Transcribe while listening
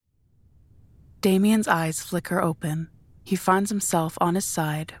Damian's eyes flicker open. He finds himself on his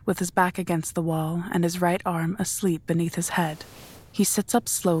side, with his back against the wall and his right arm asleep beneath his head. He sits up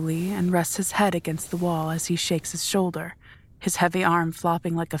slowly and rests his head against the wall as he shakes his shoulder, his heavy arm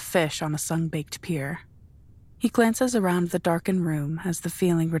flopping like a fish on a sun-baked pier. He glances around the darkened room as the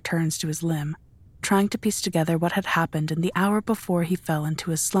feeling returns to his limb, trying to piece together what had happened in the hour before he fell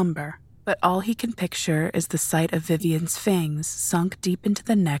into his slumber. But all he can picture is the sight of Vivian's fangs sunk deep into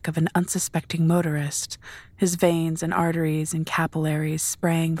the neck of an unsuspecting motorist, his veins and arteries and capillaries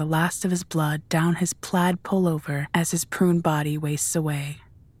spraying the last of his blood down his plaid pullover as his prune body wastes away.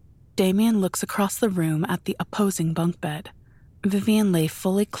 Damian looks across the room at the opposing bunk bed. Vivian lay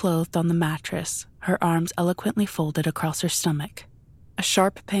fully clothed on the mattress, her arms eloquently folded across her stomach. A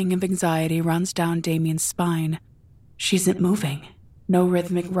sharp pang of anxiety runs down Damian's spine. She isn't moving. No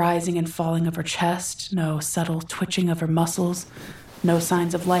rhythmic rising and falling of her chest, no subtle twitching of her muscles, no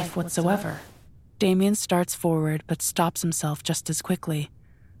signs of life whatsoever. Damian starts forward but stops himself just as quickly.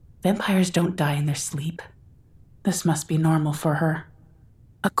 Vampires don't die in their sleep. This must be normal for her.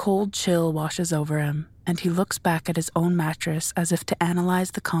 A cold chill washes over him, and he looks back at his own mattress as if to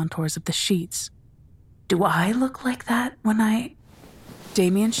analyze the contours of the sheets. Do I look like that when I...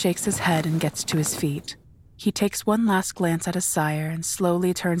 Damian shakes his head and gets to his feet. He takes one last glance at his sire and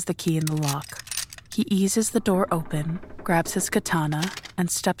slowly turns the key in the lock. He eases the door open, grabs his katana,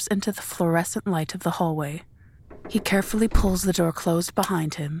 and steps into the fluorescent light of the hallway. He carefully pulls the door closed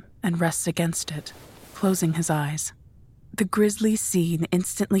behind him and rests against it, closing his eyes. The grisly scene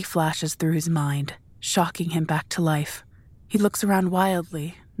instantly flashes through his mind, shocking him back to life. He looks around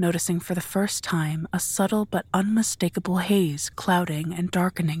wildly, noticing for the first time a subtle but unmistakable haze clouding and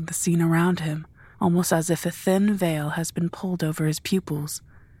darkening the scene around him, almost as if a thin veil has been pulled over his pupils.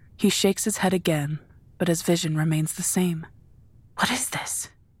 He shakes his head again, but his vision remains the same. What is this?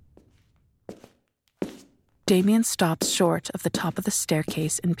 Damian stops short of the top of the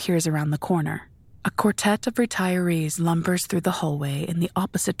staircase and peers around the corner. A quartet of retirees lumbers through the hallway in the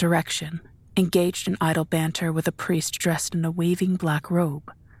opposite direction, engaged in idle banter with a priest dressed in a waving black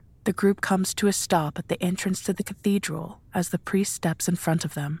robe. The group comes to a stop at the entrance to the cathedral as the priest steps in front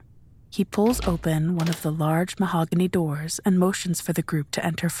of them. He pulls open one of the large mahogany doors and motions for the group to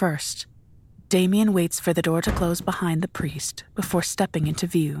enter first. Damian waits for the door to close behind the priest before stepping into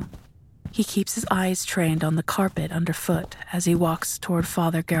view. He keeps his eyes trained on the carpet underfoot as he walks toward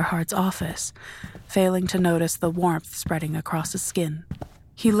Father Gerhard's office, failing to notice the warmth spreading across his skin.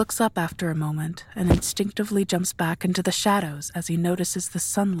 He looks up after a moment and instinctively jumps back into the shadows as he notices the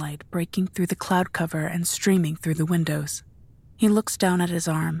sunlight breaking through the cloud cover and streaming through the windows. He looks down at his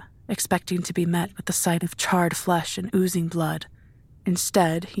arm, expecting to be met with the sight of charred flesh and oozing blood.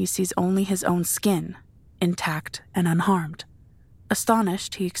 Instead, he sees only his own skin, intact and unharmed.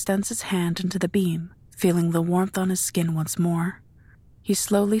 Astonished, he extends his hand into the beam, feeling the warmth on his skin once more. He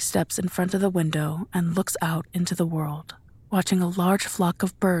slowly steps in front of the window and looks out into the world, watching a large flock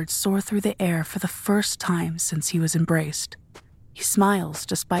of birds soar through the air for the first time since he was embraced. He smiles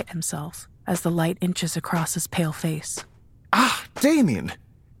despite himself as the light inches across his pale face. Ah, Damian!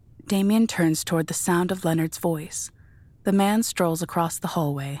 Damian turns toward the sound of Leonard's voice. The man strolls across the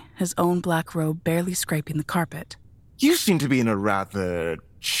hallway, his own black robe barely scraping the carpet. You seem to be in a rather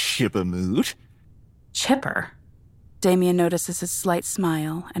chipper mood. Chipper? Damian notices his slight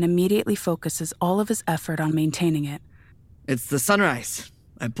smile and immediately focuses all of his effort on maintaining it. It's the sunrise.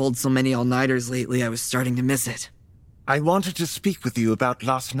 I pulled so many all-nighters lately I was starting to miss it. I wanted to speak with you about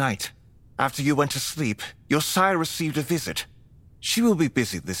last night. After you went to sleep, your sire received a visit. She will be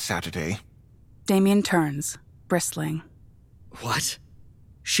busy this Saturday. Damian turns, bristling. What?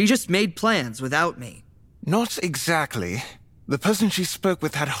 She just made plans without me. Not exactly. The person she spoke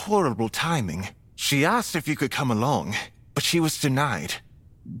with had horrible timing. She asked if you could come along, but she was denied.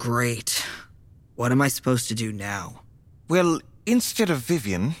 Great. What am I supposed to do now? Well, instead of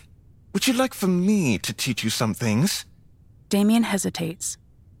Vivian, would you like for me to teach you some things? Damian hesitates.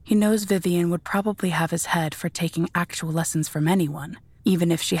 He knows Vivian would probably have his head for taking actual lessons from anyone,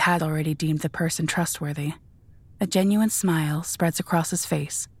 even if she had already deemed the person trustworthy. A genuine smile spreads across his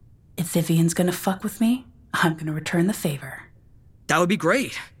face. If Vivian's gonna fuck with me, I'm gonna return the favor. That would be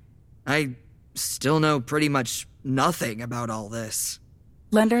great. I still know pretty much nothing about all this.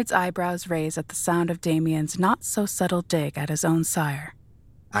 Leonard's eyebrows raise at the sound of Damian's not-so-subtle dig at his own sire.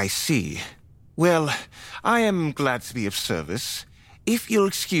 I see. Well, I am glad to be of service. If you'll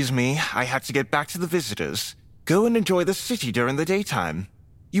excuse me, I had to get back to the visitors. Go and enjoy the city during the daytime.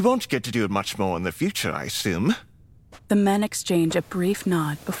 You won't get to do it much more in the future, I assume. The men exchange a brief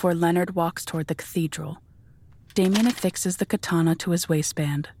nod before Leonard walks toward the cathedral. Damian affixes the katana to his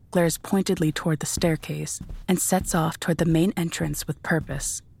waistband, glares pointedly toward the staircase, and sets off toward the main entrance with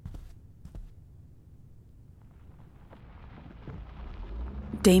purpose.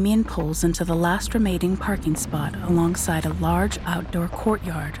 Damian pulls into the last remaining parking spot alongside a large outdoor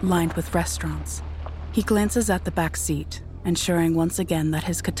courtyard lined with restaurants. He glances at the back seat, ensuring once again that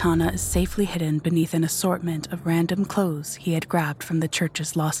his katana is safely hidden beneath an assortment of random clothes he had grabbed from the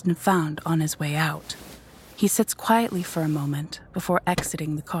church's lost and found on his way out. He sits quietly for a moment before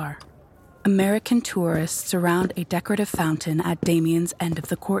exiting the car. American tourists surround a decorative fountain at Damian's end of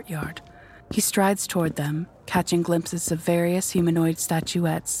the courtyard. He strides toward them, catching glimpses of various humanoid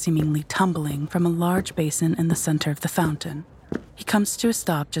statuettes seemingly tumbling from a large basin in the center of the fountain. He comes to a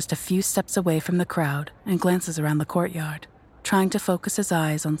stop just a few steps away from the crowd and glances around the courtyard, trying to focus his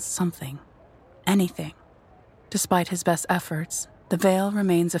eyes on something. Anything. Despite his best efforts, the veil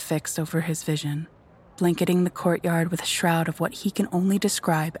remains affixed over his vision, blanketing the courtyard with a shroud of what he can only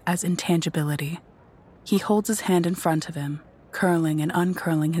describe as intangibility. He holds his hand in front of him, curling and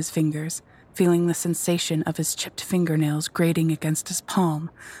uncurling his fingers, feeling the sensation of his chipped fingernails grating against his palm,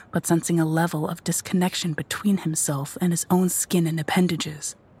 but sensing a level of disconnection between himself and his own skin and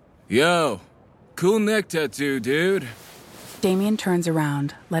appendages. Yo, cool neck tattoo, dude. Damian turns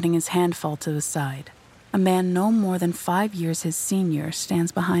around, letting his hand fall to his side. A man no more than 5 years his senior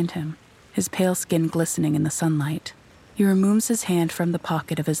stands behind him, his pale skin glistening in the sunlight. He removes his hand from the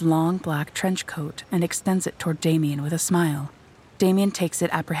pocket of his long black trench coat and extends it toward Damian with a smile. Damian takes it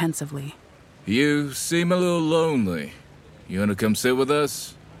apprehensively. You seem a little lonely. You wanna come sit with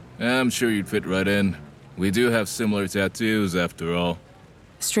us? I'm sure you'd fit right in. We do have similar tattoos, after all.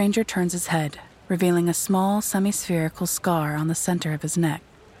 The stranger turns his head, revealing a small, semi-spherical scar on the center of his neck.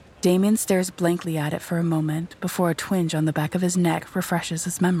 Damian stares blankly at it for a moment before a twinge on the back of his neck refreshes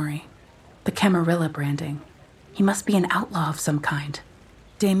his memory. The Camarilla branding. He must be an outlaw of some kind.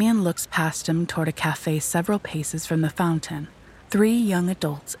 Damian looks past him toward a cafe several paces from the fountain. 3 young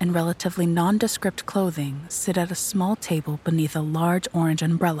adults in relatively nondescript clothing sit at a small table beneath a large orange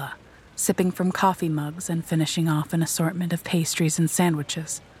umbrella, sipping from coffee mugs and finishing off an assortment of pastries and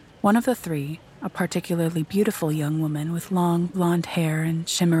sandwiches. One of the 3, a particularly beautiful young woman with long blonde hair and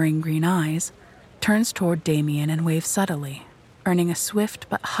shimmering green eyes, turns toward Damian and waves subtly, earning a swift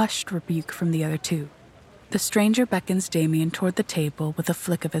but hushed rebuke from the other 2. The stranger beckons Damian toward the table with a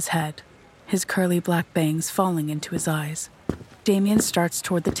flick of his head, his curly black bangs falling into his eyes. Damian starts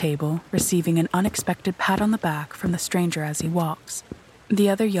toward the table, receiving an unexpected pat on the back from the stranger as he walks. The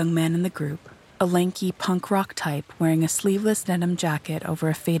other young man in the group, a lanky punk rock type wearing a sleeveless denim jacket over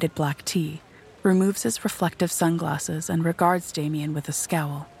a faded black tee, removes his reflective sunglasses and regards Damian with a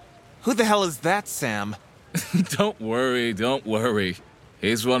scowl. Who the hell is that, Sam? Don't worry.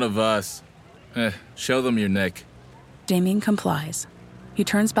 He's one of us. Show them your neck. Damian complies. He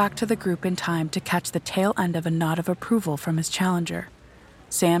turns back to the group in time to catch the tail end of a nod of approval from his challenger.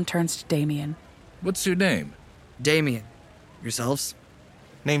 Sam turns to Damian. What's your name? Damian. Yourselves?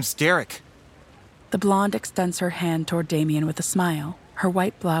 Name's Derek. The blonde extends her hand toward Damian with a smile, her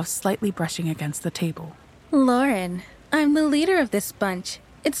white blouse slightly brushing against the table. Lauren, I'm the leader of this bunch.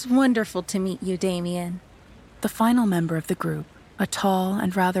 It's wonderful to meet you, Damian. The final member of the group, a tall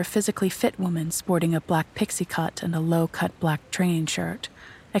and rather physically fit woman sporting a black pixie cut and a low-cut black training shirt,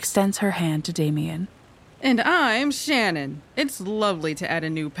 extends her hand to Damian. And I'm Shannon. It's lovely to add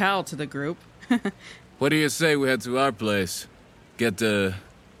a new pal to the group. What do you say we head to our place? Get the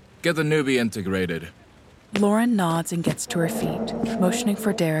newbie integrated. Lauren nods and gets to her feet, motioning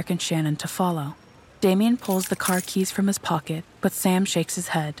for Derek and Shannon to follow. Damian pulls the car keys from his pocket, but Sam shakes his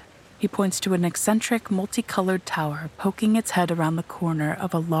head. He points to an eccentric, multicolored tower poking its head around the corner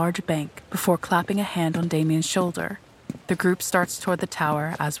of a large bank before clapping a hand on Damian's shoulder. The group starts toward the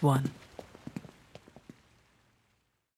tower as one.